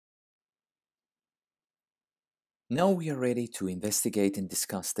Now we are ready to investigate and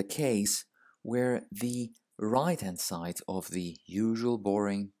discuss the case where the right-hand side of the usual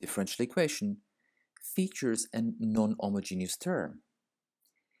boring differential equation features a non-homogeneous term.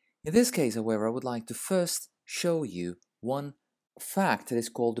 In this case, however, I would like to first show you one fact that is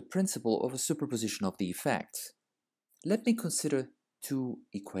called the principle of a superposition of the effects. Let me consider two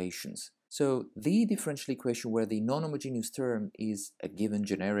equations. So the differential equation where the non-homogeneous term is a given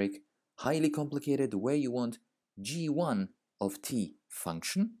generic, highly complicated, the way you want, g1 of t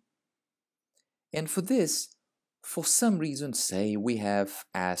function. And for this, for some reason, say we have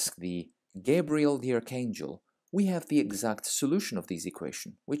asked the Gabriel the Archangel, we have the exact solution of this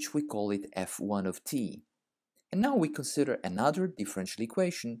equation, which we call it f1 of t. And now we consider another differential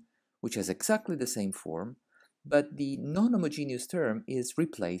equation, which has exactly the same form, but the non-homogeneous term is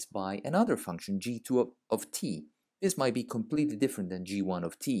replaced by another function, g2 of t. This might be completely different than g1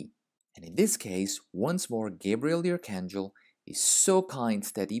 of t. And in this case, once more, Gabriel the Archangel is so kind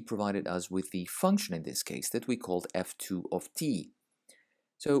that he provided us with the function in this case that we called f2 of t.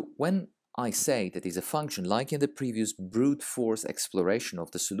 So when I say that is a function like in the previous brute force exploration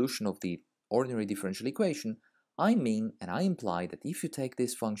of the solution of the ordinary differential equation, I mean and I imply that if you take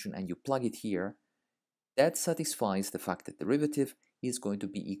this function and you plug it here, that satisfies the fact that derivative is going to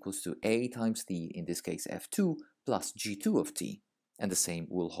be equals to a times t, in this case f2, plus g2 of t, and the same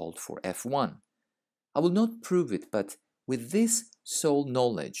will hold for f1. I will not prove it, but with this sole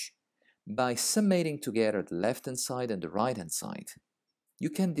knowledge, by summating together the left-hand side and the right-hand side, you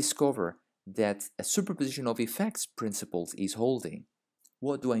can discover that a superposition of effects principles is holding.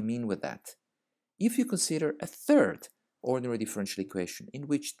 What do I mean with that? If you consider a third ordinary differential equation in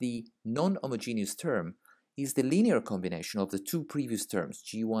which the non-homogeneous term is the linear combination of the two previous terms,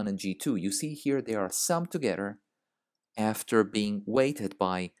 g1 and g2, you see here they are summed together after being weighted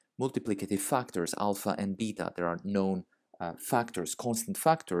by multiplicative factors alpha and beta. There are known factors, constant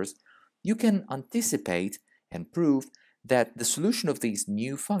factors. You can anticipate and prove that the solution of this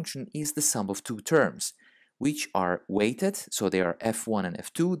new function is the sum of two terms, which are weighted, so they are f1 and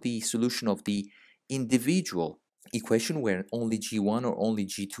f2, the solution of the individual equation where only g1 or only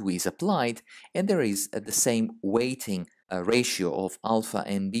g2 is applied, and there is the same weighting ratio of alpha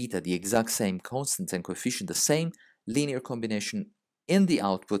and beta, the exact same constant and coefficient, the same linear combination in the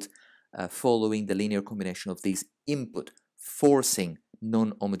output following the linear combination of these input, forcing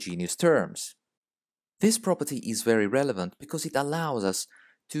non-homogeneous terms. This property is very relevant because it allows us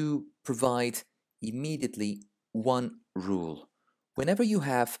to provide immediately one rule. Whenever you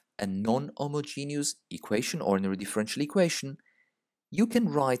have a non-homogeneous equation, ordinary differential equation, you can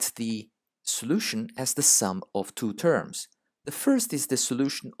write the solution as the sum of two terms. The first is the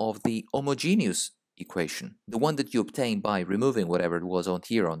solution of the homogeneous equation, the one that you obtain by removing whatever it was on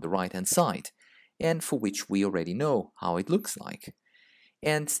here on the right-hand side, and for which we already know how it looks like.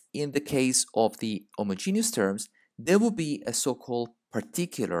 And in the case of the homogeneous terms, there will be a so-called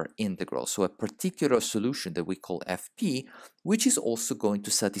particular integral, so a particular solution that we call fp, which is also going to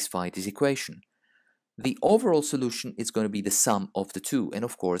satisfy this equation. The overall solution is going to be the sum of the two, and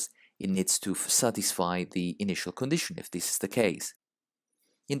of course, it needs to satisfy the initial condition if this is the case.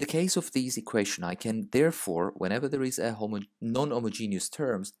 In the case of this equation, I can therefore, whenever there is a non-homogeneous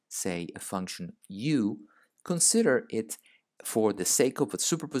terms, say a function u, consider it, for the sake of a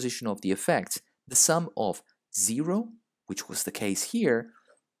superposition of the effects, the sum of 0, which was the case here,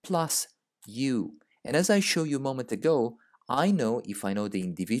 plus u. And as I showed you a moment ago, I know if I know the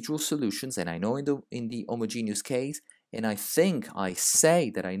individual solutions, and I know in the homogeneous case, and I think I say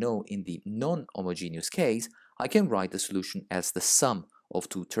that I know in the non-homogeneous case, I can write the solution as the sum of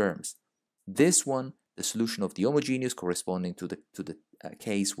two terms. This one, the solution of the homogeneous corresponding to the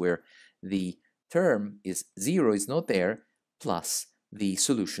case where the term is 0, is not there, plus the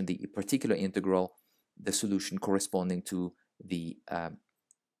solution, the particular integral, the solution corresponding to the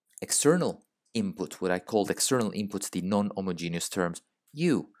external input, what I called external inputs, the non-homogeneous terms,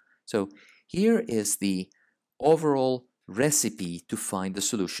 u. So here is the overall recipe to find the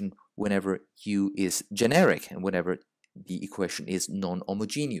solution whenever u is generic and whenever the equation is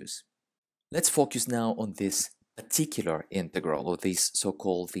non-homogeneous. Let's focus now on this particular integral, or this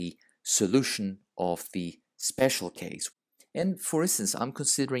so-called the solution of the special case. And for instance, I'm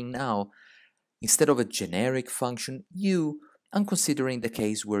considering now, instead of a generic function u, I'm considering the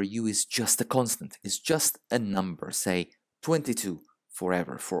case where u is just a constant, is just a number, say 22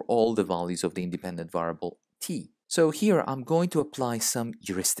 forever, for all the values of the independent variable t. So here I'm going to apply some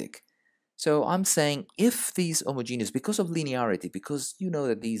heuristic. So I'm saying if these homogeneous, because of linearity, because you know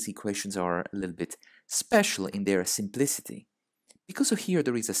that these equations are a little bit special in their simplicity, because of here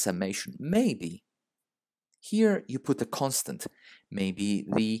there is a summation, maybe Here you put a constant. Maybe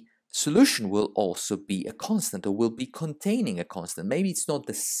the solution will also be a constant or will be containing a constant. Maybe it's not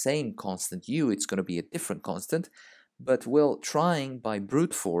the same constant u, it's going to be a different constant, but we're trying by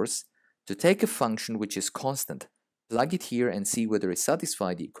brute force to take a function which is constant, plug it here and see whether it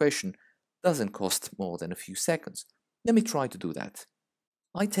satisfies the equation. Doesn't cost more than a few seconds. Let me try to do that.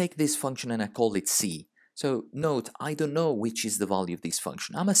 I take this function and I call it c. So note, I don't know which is the value of this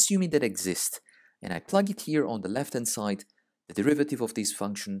function. I'm assuming that it exists. And I plug it here on the left hand side. The derivative of this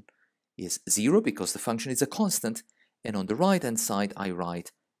function is 0 because the function is a constant. And on the right hand side I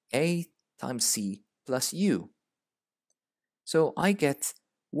write a times c plus u. So I get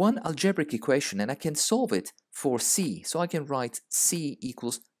one algebraic equation and I can solve it for c. So I can write c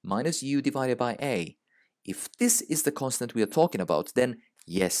equals minus u divided by a. If this is the constant we are talking about, then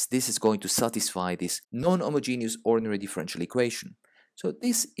yes, this is going to satisfy this non-homogeneous ordinary differential equation. So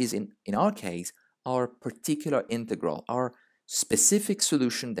this is, in our case, our particular integral, our specific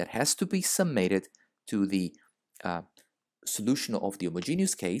solution that has to be summated to the solution of the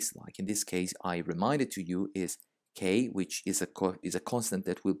homogeneous case. Like in this case, I reminded to you is k, which is a constant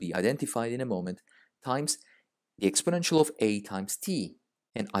that will be identified in a moment, times the exponential of a times t.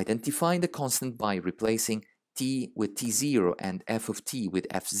 And identifying the constant by replacing t with t0 and f of t with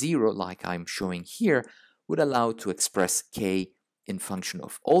f0, like I'm showing here, would allow to express k in function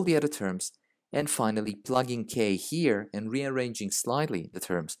of all the other terms. And finally, plugging k here and rearranging slightly the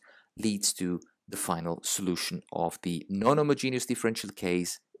terms leads to the final solution of the non-homogeneous differential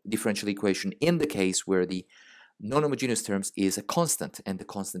equation in the case where the non-homogeneous terms is a constant and the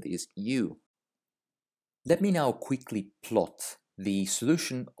constant is u. Let me now quickly plot the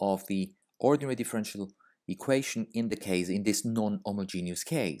solution of the ordinary differential equation in this non-homogeneous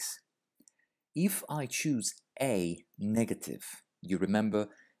case. If I choose a negative, you remember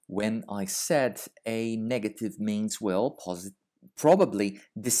when I said a negative means, well, probably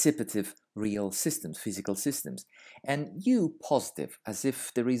dissipative real systems, physical systems, and u positive, as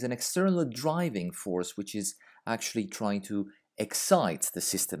if there is an external driving force which is actually trying to excite the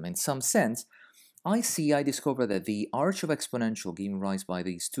system in some sense, I discover that the arch of exponential given rise by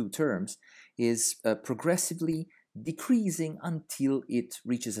these two terms is progressively decreasing until it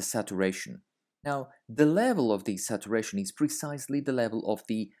reaches a saturation. Now, the level of the saturation is precisely the level of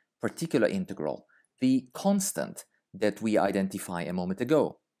the particular integral, the constant that we identified a moment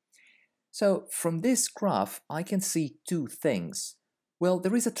ago. So from this graph, I can see two things. Well,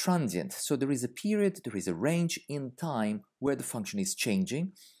 there is a transient, so there is a period, there is a range in time where the function is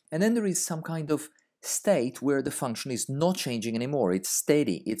changing, and then there is some kind of state where the function is not changing anymore. It's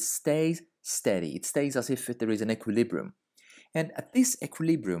steady. It stays steady. It stays as if there is an equilibrium. And at this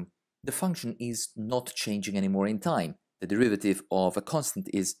equilibrium, the function is not changing anymore in time. The derivative of a constant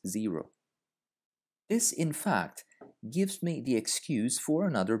is 0. This, in fact, gives me the excuse for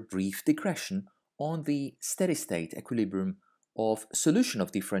another brief digression on the steady state equilibrium of solution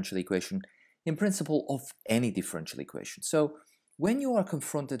of differential equation, in principle of any differential equation. So when you are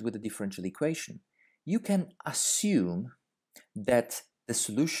confronted with a differential equation, you can assume that the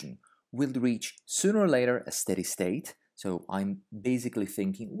solution will reach sooner or later a steady state. So I'm basically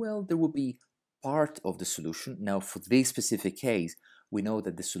thinking, well, there will be part of the solution. Now, for this specific case, we know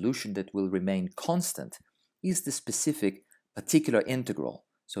that the solution that will remain constant is the specific particular integral.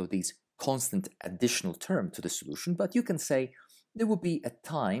 So this constant additional term to the solution, but you can say there will be a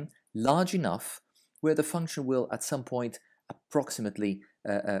time large enough where the function will at some point approximately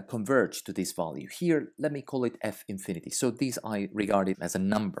converge to this value. Here, let me call it f infinity. So this I regard it as a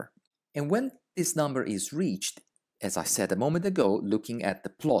number. And when this number is reached, as I said a moment ago, looking at the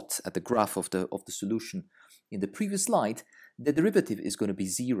plot, at the graph of the solution in the previous slide, the derivative is going to be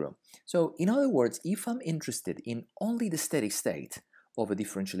 0. So in other words, if I'm interested in only the steady state of a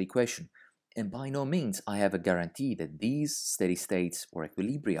differential equation, and by no means I have a guarantee that these steady states or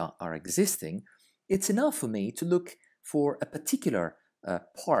equilibria are existing, it's enough for me to look for a particular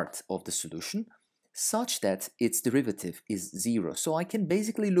part of the solution such that its derivative is 0. So I can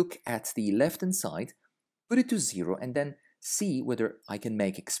basically look at the left-hand side, put it to 0, and then see whether I can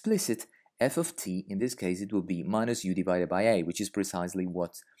make explicit f of t. In this case, it will be minus u divided by a, which is precisely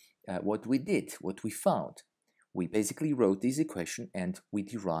what we did, what we found. We basically wrote this equation and we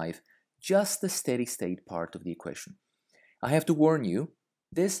derive just the steady state part of the equation. I have to warn you,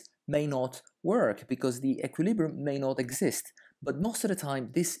 this may not work because the equilibrium may not exist. But most of the time,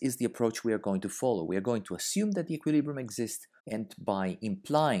 this is the approach we are going to follow. We are going to assume that the equilibrium exists, and by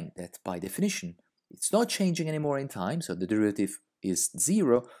implying that by definition, it's not changing anymore in time, so the derivative is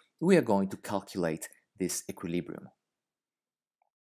 0, we are going to calculate this equilibrium.